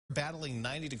Battling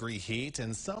 90-degree heat,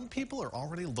 and some people are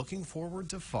already looking forward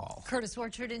to fall. Curtis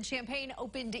Orchard in Champaign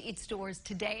opened its doors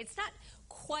today. It's not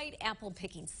quite apple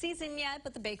picking season yet,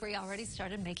 but the bakery already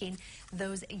started making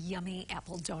those yummy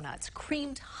apple donuts.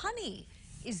 Creamed honey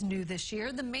is new this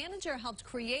year. The manager helped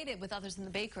create it with others in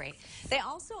the bakery. They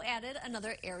also added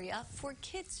another area for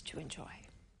kids to enjoy.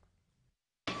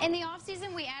 In the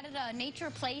off-season, we added a nature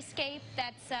playscape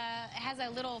that has a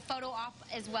little photo op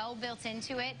as well built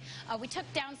into it. We took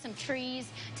down some trees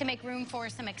to make room for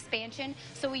some expansion,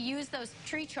 so we used those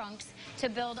tree trunks to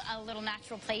build a little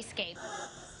natural playscape.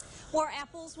 More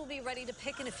apples will be ready to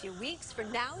pick in a few weeks. For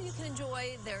now, you can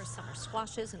enjoy their summer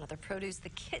squashes and other produce. The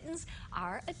kittens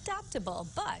are adoptable,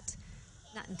 but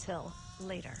not until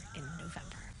later in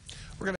November.